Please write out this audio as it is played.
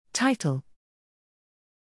Title: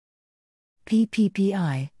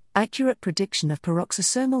 P-PPI, Accurate Prediction of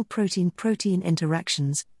Peroxisomal Protein-Protein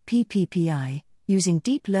Interactions, P-PPI, using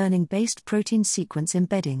Deep Learning-Based Protein Sequence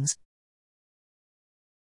Embeddings.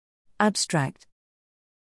 Abstract: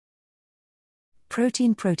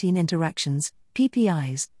 Protein-protein interactions,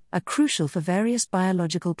 PPIs, are crucial for various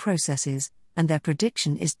biological processes, and their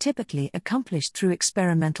prediction is typically accomplished through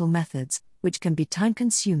experimental methods, which can be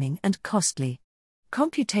time-consuming and costly.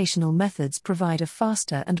 Computational methods provide a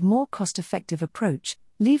faster and more cost-effective approach,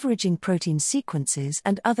 leveraging protein sequences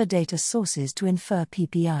and other data sources to infer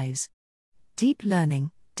PPIs. Deep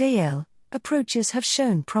learning, DL, approaches have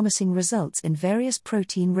shown promising results in various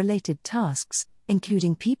protein-related tasks,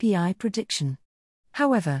 including PPI prediction.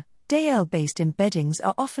 However, DL-based embeddings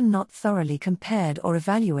are often not thoroughly compared or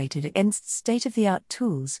evaluated against state-of-the-art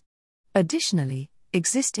tools. Additionally,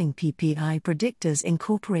 existing PPI predictors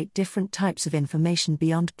incorporate different types of information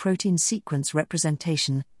beyond protein sequence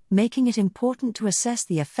representation, making it important to assess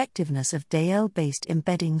the effectiveness of DL-based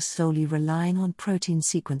embeddings solely relying on protein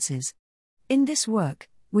sequences. In this work,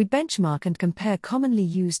 we benchmark and compare commonly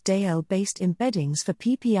used DL-based embeddings for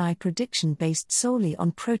PPI prediction based solely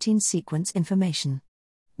on protein sequence information.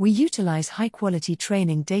 We utilize high-quality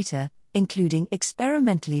training data, including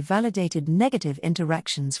experimentally validated negative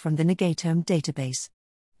interactions from the Negatome database.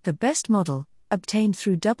 The best model, obtained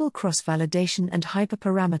through double cross-validation and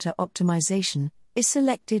hyperparameter optimization, is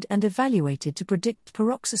selected and evaluated to predict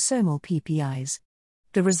peroxisomal PPIs.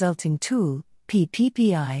 The resulting tool,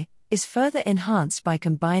 P-PPI, is further enhanced by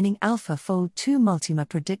combining AlphaFold 2 multimer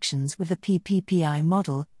predictions with the P-PPI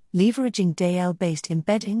model, leveraging DL-based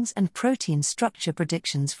embeddings and protein structure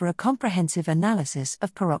predictions for a comprehensive analysis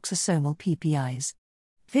of peroxisomal PPIs.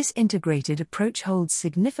 This integrated approach holds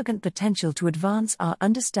significant potential to advance our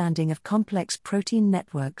understanding of complex protein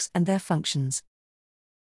networks and their functions.